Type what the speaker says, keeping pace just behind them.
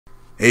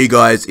Hey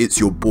guys, it's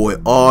your boy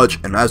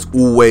Arj, and as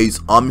always,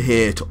 I'm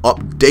here to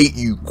update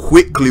you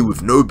quickly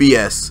with no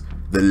BS,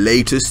 the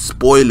latest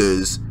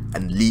spoilers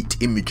and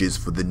leaked images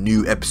for the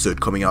new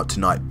episode coming out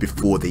tonight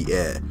before they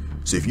air.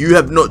 So if you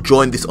have not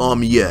joined this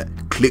army yet,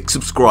 click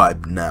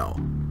subscribe now.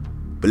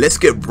 But let's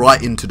get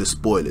right into the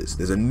spoilers.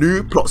 There's a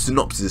new plot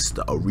synopsis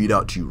that I'll read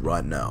out to you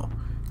right now.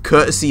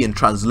 Courtesy and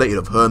translated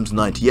of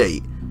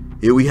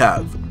Herms98, here we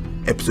have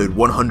episode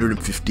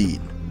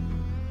 115.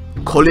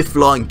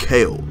 Cauliflower and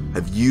Kale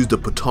have used the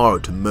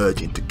Potara to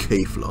merge into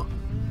Kefla.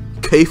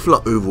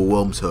 Kefla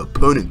overwhelms her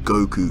opponent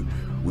Goku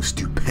with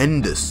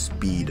stupendous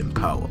speed and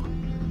power,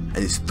 and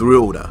is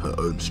thrilled at her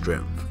own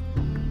strength.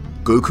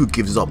 Goku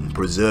gives up on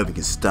preserving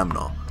his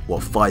stamina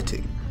while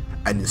fighting,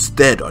 and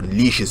instead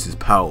unleashes his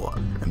power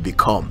and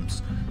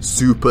becomes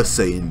Super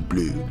Saiyan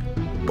Blue.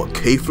 But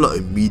Kefla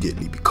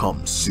immediately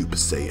becomes Super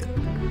Saiyan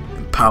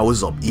and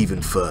powers up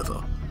even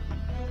further.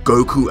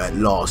 Goku at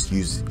last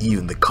uses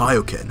even the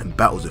Kaioken and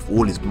battles with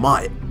all his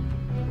might,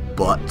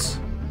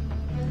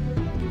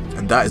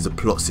 and that is the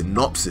plot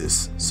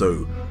synopsis.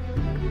 So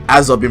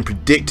as I've been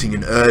predicting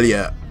in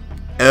earlier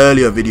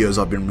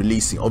videos I've been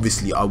releasing,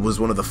 obviously I was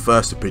one of the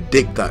first to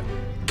predict that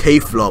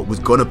Kefla was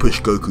gonna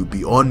push Goku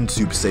beyond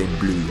Super Saiyan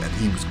Blue and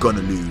he was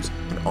gonna lose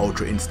and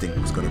Ultra Instinct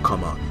was gonna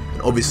come out.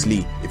 And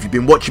obviously if you've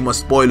been watching my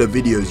spoiler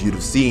videos, you'd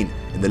have seen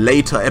in the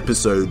later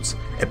episodes,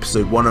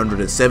 episode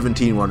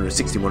 117,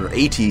 116,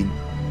 118,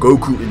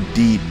 Goku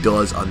indeed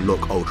does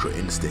unlock Ultra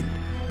Instinct.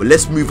 But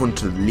let's move on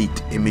to the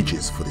leaked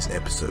images for this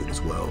episode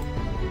as well.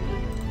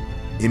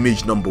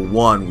 Image number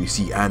 1, we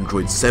see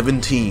Android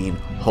 17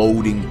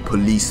 holding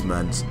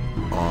policeman's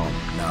arm.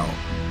 Now,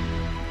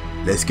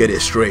 let's get it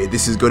straight.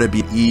 This is going to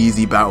be an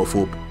easy battle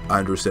for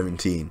Android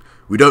 17.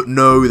 We don't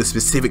know the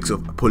specifics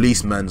of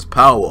policeman's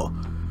power,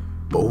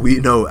 but we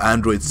know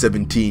Android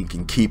 17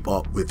 can keep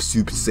up with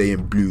Super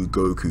Saiyan Blue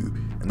Goku.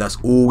 And that's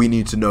all we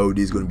need to know.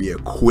 This is going to be a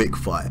quick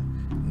fight.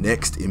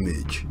 Next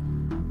image.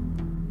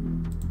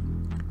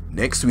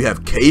 Next we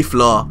have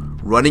Kefla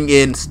running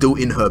in, still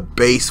in her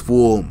base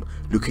form,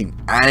 looking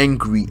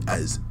angry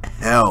as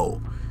hell.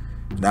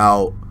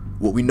 Now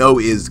what we know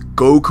is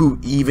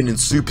Goku, even in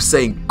Super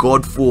Saiyan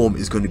God form,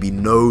 is going to be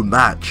no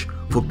match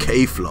for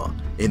Kefla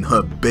in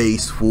her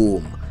base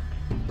form.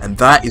 And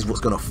that is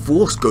what's going to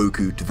force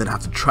Goku to then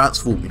have to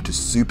transform into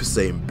Super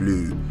Saiyan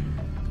Blue.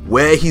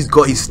 Where he's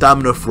got his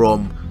stamina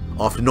from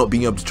after not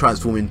being able to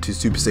transform into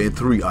Super Saiyan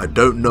 3, I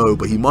don't know,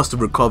 but he must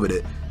have recovered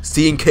it.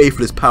 Seeing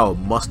Kefla's power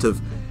must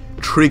have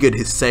triggered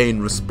his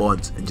Saiyan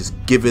response and just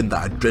given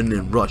that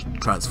adrenaline rush to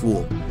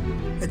transform.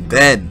 And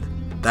then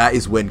that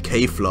is when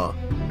Kefla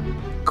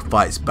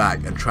fights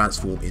back and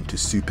transforms into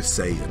Super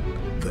Saiyan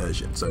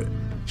version. So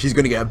she's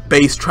going to get a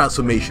base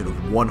transformation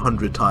of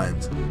 100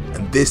 times,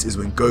 and this is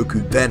when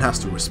Goku then has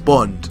to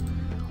respond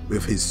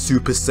with his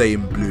Super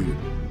Saiyan Blue.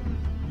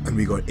 And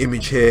we got an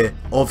image here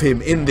of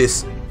him in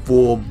this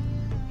form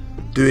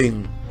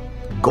doing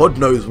God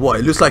knows what.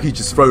 It looks like he's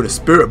just thrown a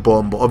spirit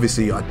bomb, but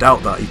obviously I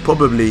doubt that. He's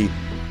probably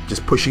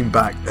just pushing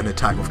back an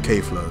attack of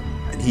Kefla,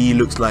 and he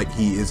looks like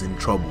he is in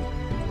trouble.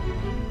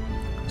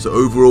 So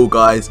overall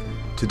guys,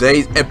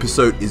 today's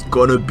episode is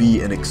gonna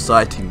be an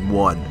exciting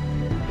one.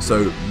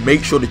 So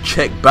make sure to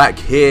check back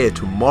here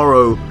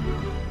tomorrow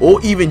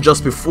or even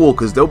just before,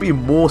 because there'll be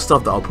more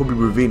stuff that I'll probably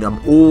reveal. I'm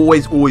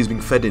always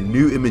being fed in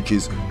new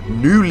images,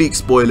 new leak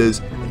spoilers,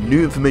 and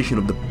new information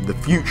of the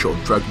future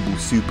of Dragon Ball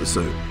Super.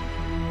 So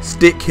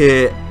stick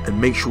here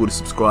and make sure to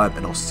subscribe,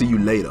 and I'll see you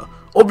later.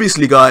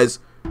 Obviously guys,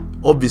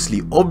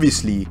 obviously,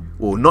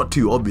 well not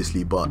too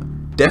obviously, but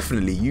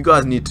definitely you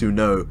guys need to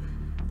know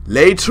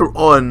later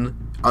on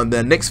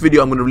the next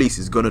video I'm going to release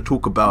is going to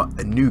talk about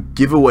a new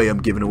giveaway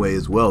I'm giving away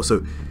as well.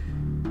 So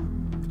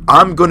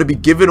I'm going to be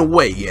giving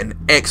away an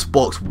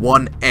Xbox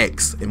One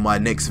X in my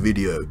next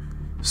video,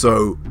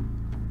 so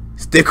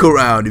stick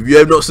around. If you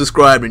have not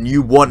subscribed and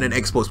you want an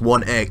Xbox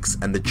One X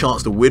and the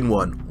chance to win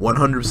one,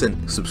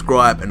 100%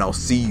 subscribe, and I'll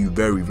see you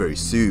very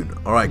soon.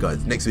 Alright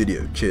guys, next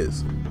video.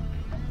 Cheers.